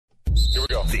Here we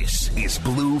go. This is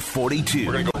Blue 42.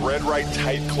 We're going to go red, right,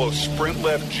 tight, close, sprint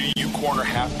left, GU corner,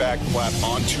 halfback, flat,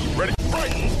 on two. Ready,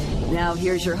 right. Now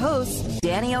here's your hosts,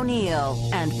 Danny O'Neill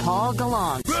and Paul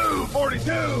Gallant. Blue 42!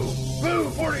 Blue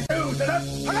 42!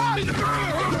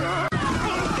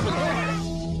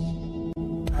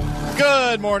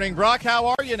 Good morning, Brock. How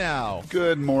are you now?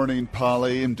 Good morning,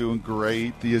 Polly. I'm doing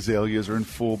great. The azaleas are in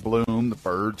full bloom. The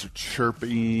birds are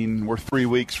chirping. We're 3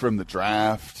 weeks from the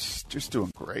draft. Just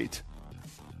doing great.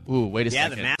 Ooh, wait a Yeah,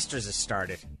 second. the Masters has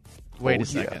started. Wait a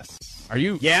second. Yes. Are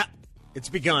you? Yeah, it's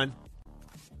begun.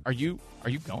 Are you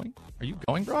going? Are you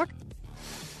going, Brock?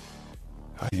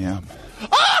 I am.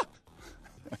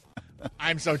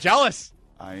 I'm so jealous.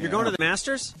 You're going to the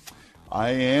Masters?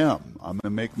 I am. I'm going to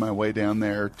make my way down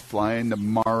there, flying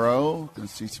tomorrow. Going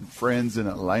to see some friends in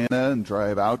Atlanta and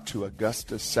drive out to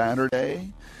Augusta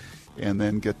Saturday, and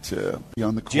then get to be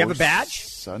on the course. Do you have a badge?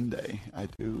 Sunday. I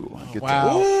do. I get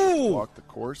wow. to walk the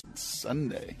course on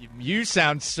Sunday. You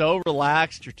sound so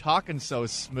relaxed. You're talking so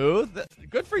smooth.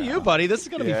 Good for you, buddy. This is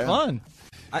going to be fun.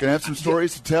 Going to have some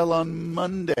stories to tell on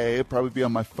Monday. I'll probably be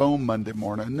on my phone Monday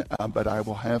morning, but I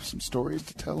will have some stories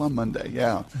to tell on Monday,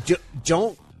 yeah.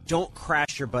 Don't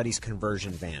crash your buddy's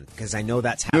conversion van, because I know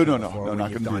that's happened No, before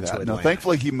not going to do that. No, Atlanta.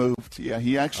 thankfully he moved. Yeah,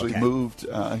 he actually Okay. moved.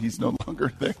 He's no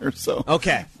longer there, so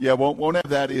Okay. Yeah, won't have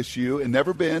that issue. And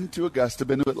never been to Augusta.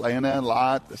 Been to Atlanta a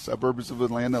lot. The suburbs of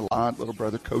Atlanta a lot. Little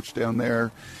brother coached down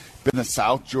there. Been to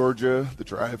South Georgia. The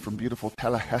drive from beautiful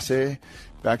Tallahassee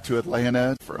back to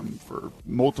Atlanta for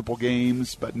multiple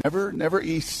games, but never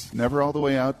east. Never all the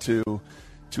way out to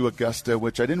Augusta,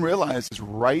 which I didn't realize is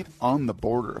right on the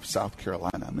border of South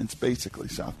Carolina. I mean, it's basically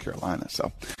South Carolina, so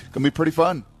going to be pretty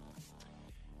fun.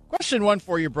 Question one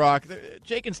for you, Brock.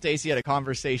 Jake and Stacy had a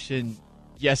conversation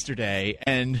yesterday,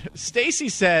 and Stacy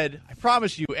said, I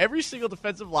promise you, every single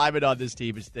defensive lineman on this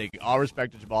team is thinking, all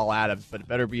respect to Jamal Adams, but it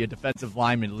better be a defensive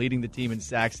lineman leading the team in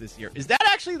sacks this year. Is that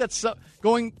actually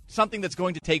something that's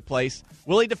going to take place?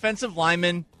 Will a defensive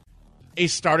lineman, a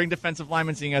starting defensive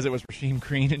lineman, seeing as it was Rasheem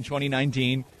Green in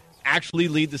 2019, actually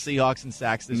lead the Seahawks in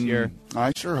sacks this year?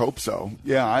 I sure hope so.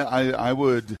 Yeah, I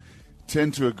would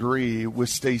tend to agree with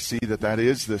Stacy that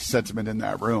is the sentiment in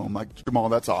that room. Like, Jamal,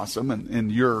 that's awesome,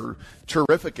 and you're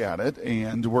terrific at it,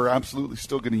 and we're absolutely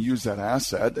still going to use that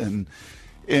asset. And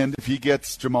if he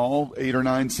gets, Jamal, 8 or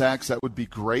 9 sacks, that would be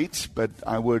great. But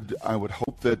I would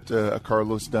hope that a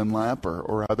Carlos Dunlap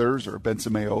or others, or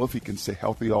Benson Mayo, if he can stay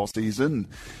healthy all season.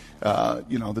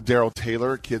 The Darrell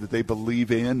Taylor kid that they believe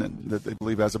in and that they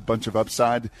believe has a bunch of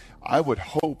upside. I would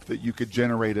hope that you could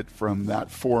generate it from that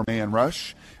 4-man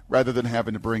rush rather than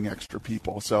having to bring extra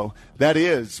people. So that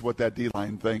is what that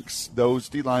D-line thinks. Those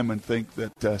D-linemen think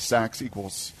that sacks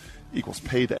equals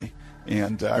payday.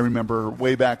 And I remember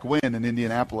way back when in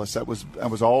Indianapolis, that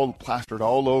was all plastered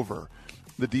all over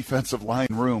the defensive line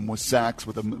room with sacks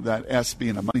with that S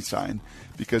being a money sign,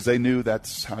 because they knew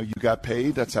that's how you got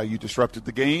paid, that's how you disrupted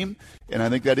the game, and I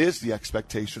think that is the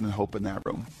expectation and hope in that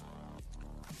room.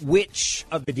 Which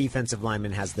of the defensive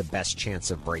linemen has the best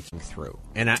chance of breaking through?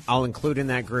 And I'll include in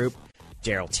that group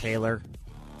Darrell Taylor,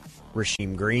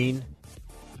 Rasheem Green.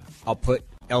 I'll put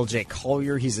L.J.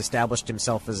 Collier. He's established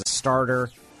himself as a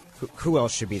starter. Who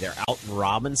else should be there? Alton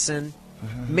Robinson.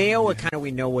 Mayo, kind of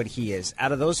we know what he is.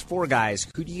 Out of those 4 guys,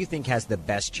 who do you think has the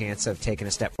best chance of taking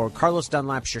a step forward? Carlos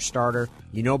Dunlap's your starter.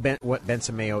 You know what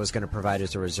Benson Mayo is going to provide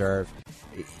as a reserve.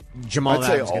 Jamal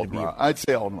Adams is going to be. I'd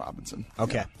say Alton Robinson.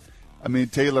 Okay. Yeah. I mean,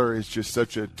 Taylor is just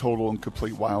such a total and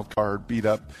complete wild card, beat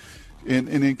up and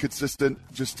inconsistent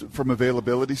just from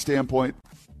availability standpoint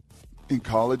in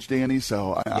college, Danny.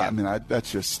 So,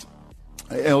 that's just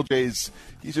LJ's.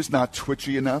 He's just not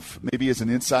twitchy enough. Maybe as an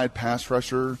inside pass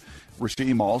rusher.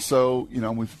 Rasheem also,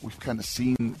 we've kind of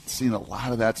seen a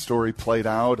lot of that story played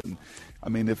out. And I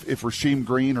mean, if Rasheem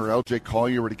Green or L.J.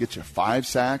 Collier were to get you 5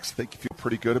 sacks, I think you feel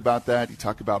pretty good about that. You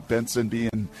talk about Benson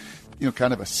being,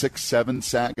 kind of a 6-7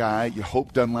 sack guy. You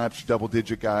hope Dunlap's a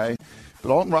double-digit guy.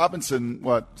 But Alton Robinson,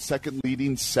 second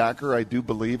leading sacker, I do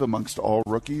believe, amongst all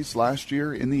rookies last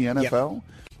year in the NFL. Yep.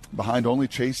 Behind only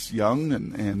Chase Young,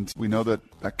 and we know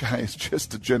that guy is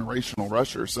just a generational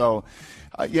rusher. So,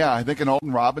 I think an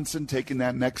Alton Robinson taking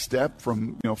that next step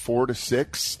from 4 to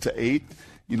 6 to 8,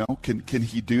 can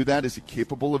he do that? Is he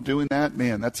capable of doing that?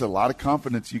 Man, that's a lot of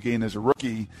confidence you gain as a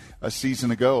rookie a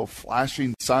season ago.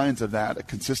 Flashing signs of that, a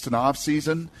consistent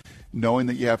offseason, knowing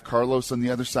that you have Carlos on the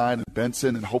other side and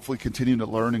Benson, and hopefully continuing to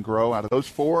learn and grow out of those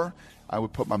 4. I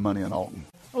would put my money on Alton.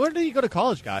 Where did he go to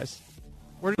college, guys?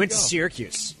 Where did Went he to go?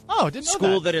 Syracuse. Oh, didn't know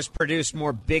School that. that has produced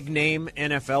more big-name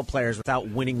NFL players without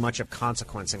winning much of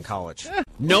consequence in college.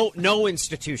 No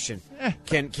institution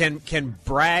can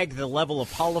brag the level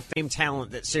of Hall of Fame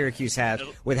talent that Syracuse has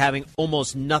with having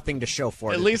almost nothing to show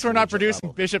for it. At least we're not collegiate producing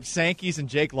level. Bishop Sankey's and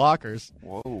Jake Lockers.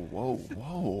 Whoa.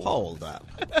 Hold up.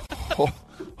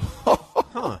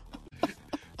 Huh.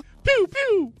 Pew,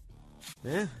 pew.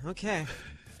 Yeah, okay.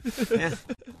 Yeah.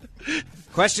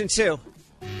 Question 2.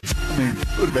 I mean,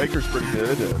 Buda Baker's pretty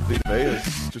good. Vita Vea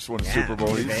just won a Super Bowl.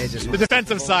 Vita Vea just The won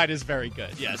defensive side is very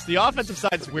good, yes. The offensive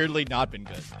side's weirdly not been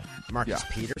good. Marcus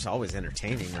Peters, always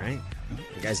entertaining, right?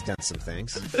 The guy's done some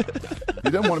things. He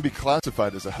doesn't want to be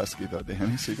classified as a Husky, though,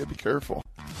 Danny, so you got to be careful.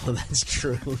 Well, that's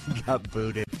true. He got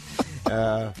booted.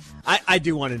 I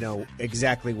do want to know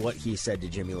exactly what he said to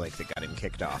Jimmy Lake that got him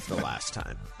kicked off the last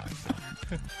time.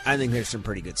 I think there's some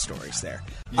pretty good stories there.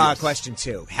 Yes. Question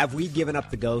 2. Have we given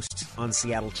up the ghost on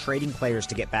Seattle trading players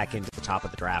to get back into the top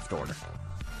of the draft order?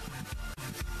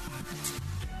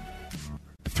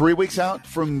 3 weeks out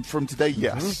from today,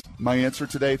 yes. My answer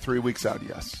today, 3 weeks out,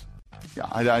 yes. Yeah,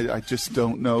 I just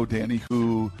don't know, Danny,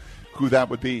 who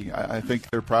that would be. I think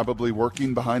they're probably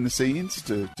working behind the scenes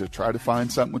to try to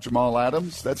find something with Jamal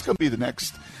Adams. That's going to be the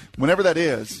next, whenever that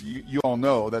is, you all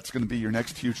know that's going to be your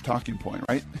next huge talking point,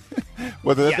 right?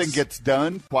 Whether that thing gets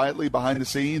done quietly behind the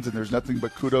scenes and there's nothing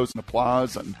but kudos and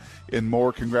applause and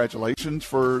more congratulations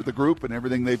for the group and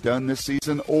everything they've done this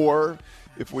season, or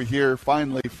if we hear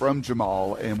finally from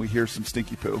Jamal and we hear some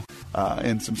stinky poo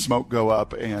and some smoke go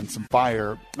up and some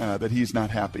fire that he's not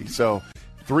happy. So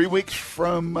 3 weeks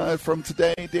from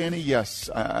today, Danny, yes,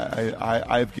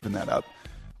 I've given that up.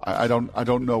 I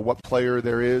don't know what player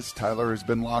there is. Tyler has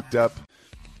been locked up.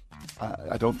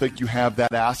 I don't think you have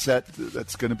that asset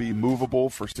that's going to be movable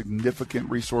for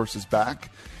significant resources back.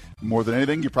 More than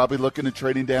anything, you're probably looking at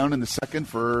trading down in the second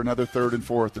for another third and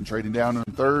fourth, and trading down in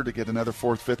the third to get another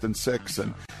fourth, fifth, and sixth,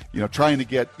 and trying to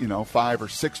get 5 or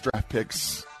 6 draft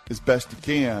picks as best you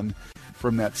can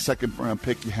from that second round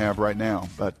pick you have right now.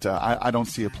 But I don't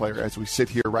see a player as we sit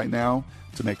here right now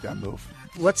to make that move.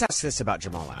 Let's ask this about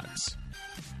Jamal Adams.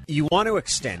 You want to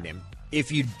extend him.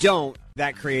 If you don't,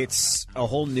 that creates a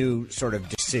whole new sort of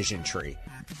decision tree.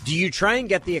 Do you try and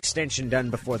get the extension done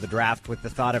before the draft with the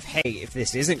thought of, hey, if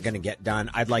this isn't going to get done,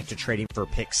 I'd like to trade him for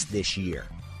picks this year?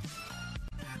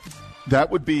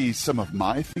 That would be some of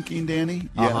my thinking, Danny.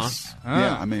 Yes.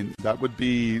 Yeah, I mean, that would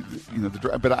be,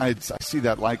 but I see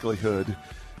that likelihood.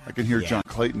 I can hear John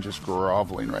Clayton just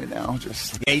groveling right now.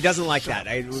 Yeah, he doesn't like that.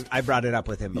 I brought it up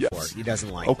with him before. Yes. He doesn't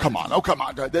like Come on.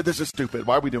 This is stupid.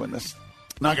 Why are we doing this?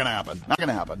 Not going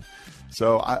to happen.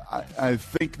 So I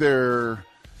think there's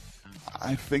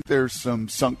some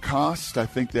sunk cost. I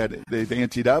think that they've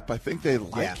anteed up. I think they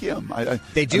like him.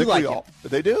 They do like him.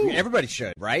 They do. Everybody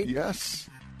should, right? Yes.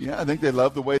 Yeah, I think they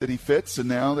love the way that he fits, and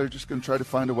now they're just going to try to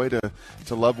find a way to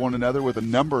love one another with a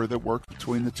number that works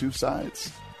between the two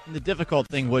sides. The difficult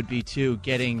thing would be, too,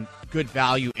 getting good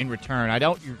value in return. I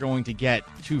doubt you're going to get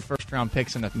 2 first-round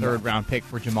picks and a third-round pick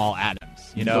for Jamal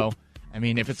Adams, you know? Nope. I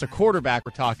mean, if it's a quarterback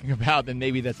we're talking about, then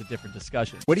maybe that's a different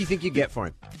discussion. What do you think you get for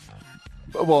him?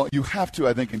 Well, you have to,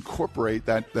 I think, incorporate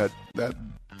that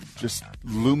just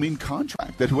looming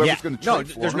contract that whoever's going to trade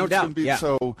for there's him, no it's doubt. gonna be,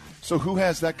 so who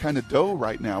has that kind of dough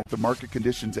right now with the market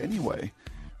conditions anyway?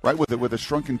 Right, with a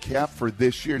shrunken cap for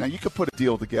this year. Now, you could put a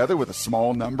deal together with a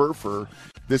small number for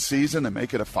this season and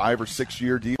make it a 5 or 6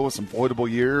 year deal with some voidable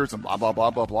years and blah, blah,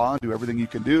 blah, blah, blah, and do everything you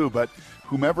can do. But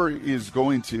whomever is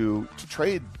going to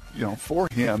trade, for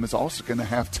him is also going to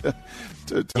have to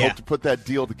hope to put that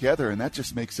deal together, and that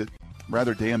just makes it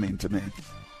rather damning to me.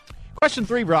 Question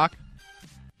 3, Brock.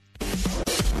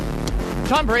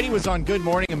 Tom Brady was on Good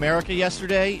Morning America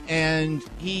yesterday, and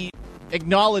he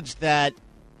acknowledged that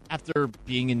after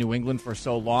being in New England for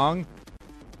so long,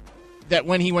 that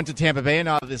when he went to Tampa Bay and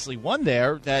obviously won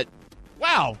there, that,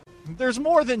 wow, there's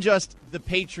more than just the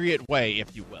Patriot way,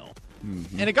 if you will.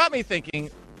 Mm-hmm. And it got me thinking,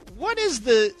 what is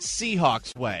the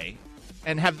Seahawks way?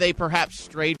 And have they perhaps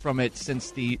strayed from it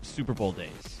since the Super Bowl days?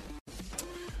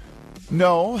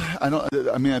 No, I don't.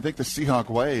 I mean, I think the Seahawk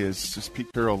way is just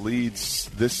Pete Carroll leads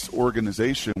this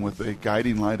organization with a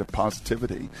guiding light of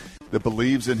positivity that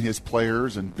believes in his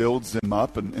players and builds them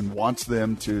up and wants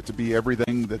them to be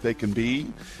everything that they can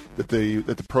be, that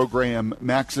the program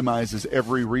maximizes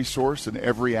every resource and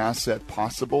every asset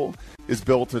possible, is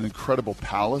built an incredible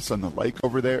palace on the lake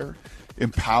over there,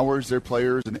 empowers their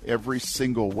players in every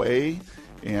single way,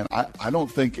 and I don't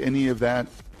think any of that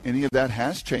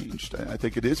has changed. I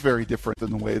think it is very different than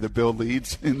the way that Bill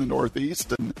leads in the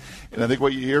Northeast. And I think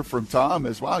what you hear from Tom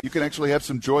is, wow, you can actually have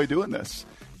some joy doing this.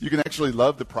 you can actually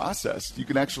love the process. You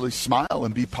can actually smile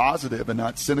and be positive and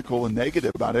not cynical and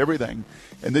negative about everything.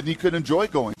 And then you can enjoy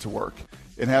going to work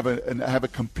and have a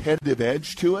competitive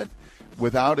edge to it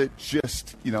without it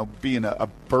just, being a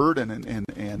burden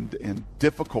and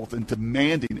difficult and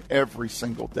demanding every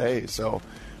single day. So,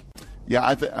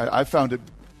 yeah, I found it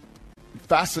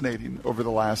fascinating over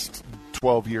the last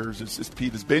 12 years as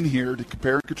Pete has been here to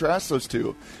compare and contrast those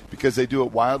two, because they do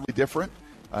it wildly different.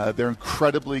 They're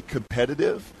incredibly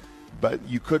competitive, but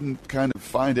you couldn't kind of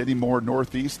find any more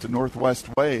northeast to northwest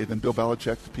way than Bill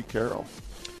Belichick to Pete Carroll.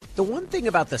 The one thing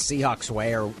about the Seahawks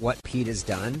way, or what Pete has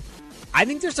done, I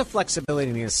think there's a flexibility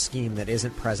in his scheme that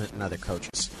isn't present in other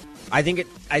coaches. I think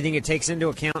it takes into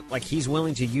account, like, he's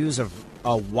willing to use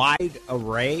a wide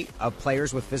array of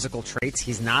players with physical traits.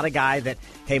 He's not a guy that,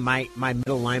 hey, my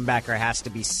middle linebacker has to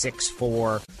be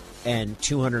 6'4" and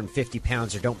 250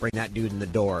 pounds, or don't bring that dude in the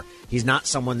door. He's not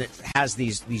someone that has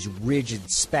these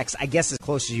rigid specs. I guess as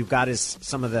close as you've got is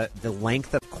some of the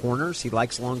length of corners. He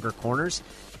likes longer corners.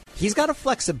 He's got a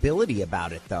flexibility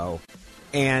about it, though.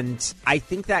 And I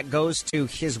think that goes to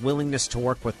his willingness to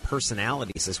work with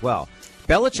personalities as well.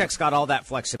 Belichick's got all that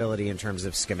flexibility in terms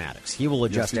of schematics. He will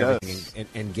adjust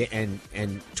everything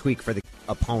and tweak for the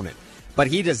opponent. But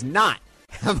he does not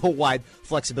have a wide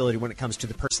flexibility when it comes to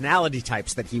the personality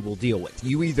types that he will deal with.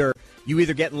 You either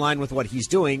get in line with what he's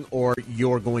doing, or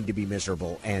you're going to be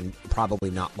miserable and probably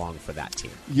not long for that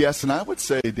team. Yes, and I would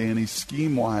say, Danny,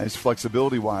 scheme-wise,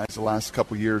 flexibility-wise, the last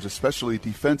couple of years, especially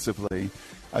defensively,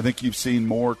 I think you've seen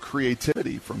more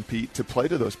creativity from Pete to play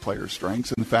to those players'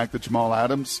 strengths. And the fact that Jamal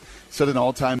Adams set an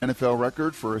all-time NFL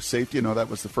record for a safety, I know that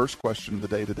was the first question of the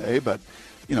day today, but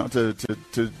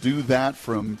to do that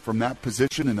from that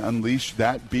position and unleash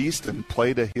that beast and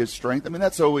play to his strength, I mean,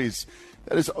 that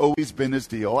has always been his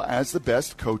deal, as the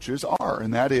best coaches are.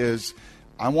 And that is,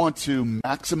 I want to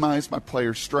maximize my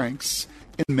players' strengths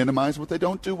and minimize what they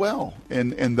don't do well.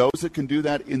 And those that can do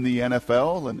that in the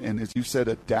NFL and as you said,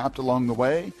 adapt along the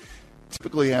way,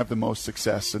 typically have the most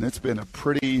success. And it's been a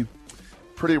pretty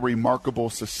remarkable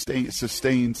sustained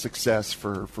success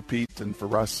for Pete and for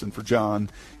Russ and for John,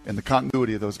 and the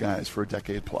continuity of those guys for a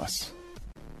decade plus.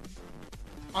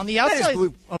 On the outside,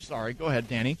 sorry, go ahead,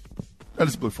 Danny. That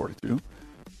is Blue 42.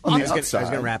 I was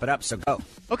going to wrap it up, so go.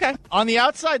 Okay. On the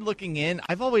outside looking in,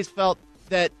 I've always felt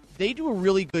that they do a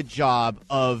really good job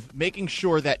of making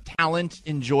sure that talent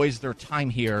enjoys their time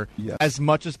here as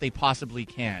much as they possibly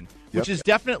can, which is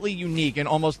definitely unique and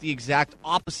almost the exact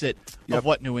opposite of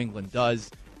what New England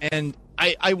does. And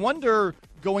I wonder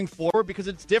going forward, because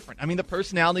it's different. I mean, the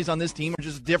personalities on this team are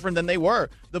just different than they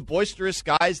were. The boisterous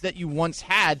guys that you once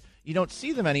had, you don't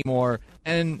see them anymore.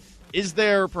 And is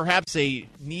there perhaps a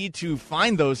need to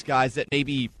find those guys that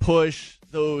maybe push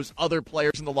those other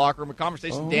players in the locker room? A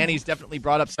conversation Danny's definitely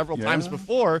brought up several times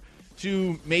before,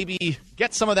 to maybe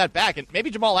get some of that back. And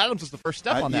maybe Jamal Adams is the first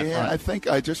step on that front. I think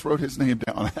I just wrote his name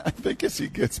down. I think as he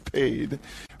gets paid.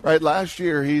 Right, last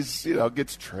year he's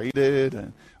gets traded.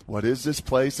 And what is this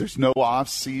place? There's no off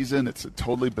season. It's a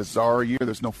totally bizarre year.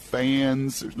 There's no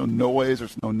fans. There's no noise.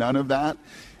 There's none of that.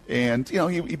 And,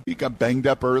 he got banged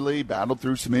up early, battled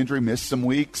through some injury, missed some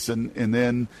weeks, and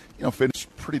then,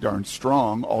 finished pretty darn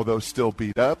strong, although still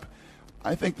beat up.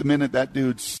 I think the minute that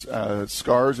dude's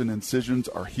scars and incisions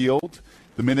are healed,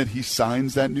 the minute he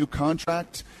signs that new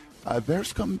contract,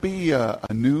 there's going to be a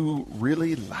new,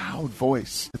 really loud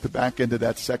voice at the back end of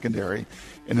that secondary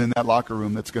and in that locker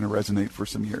room that's going to resonate for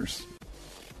some years.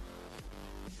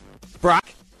 Brock,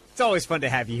 it's always fun to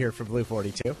have you here for Blue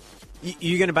 42.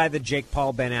 You going to buy the Jake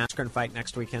Paul-Ben Askren fight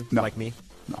next weekend? No. Like me?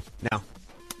 No.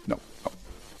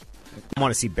 I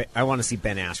want to see Ben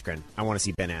Askren. I want to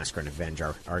see Ben Askren avenge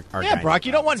our yeah, guy. Brock,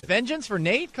 you don't want vengeance for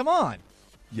Nate? Come on.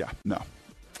 Yeah, no.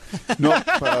 No,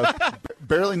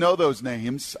 barely know those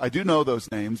names. I do know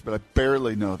those names, but I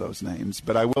barely know those names.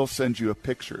 But I will send you a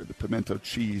picture of the pimento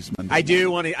cheese Monday. I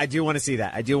do want to see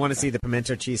that. I do want to see the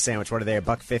pimento cheese sandwich. What are they?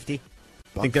 $1.50?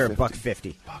 I think they're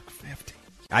 $1.50. $1.50.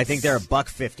 I think they're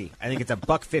 $1.50. I think it's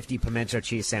 $1.50 pimento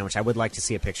cheese sandwich. I would like to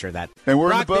see a picture of that. And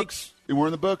we're in the books. We're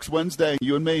in the books Wednesday.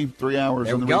 You and me, 3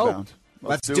 hours on the rebound.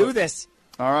 Let's do this.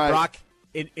 All right, Brock.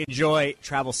 Enjoy.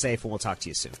 Travel safe, and we'll talk to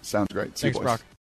you soon. Sounds great. Thanks, Brock.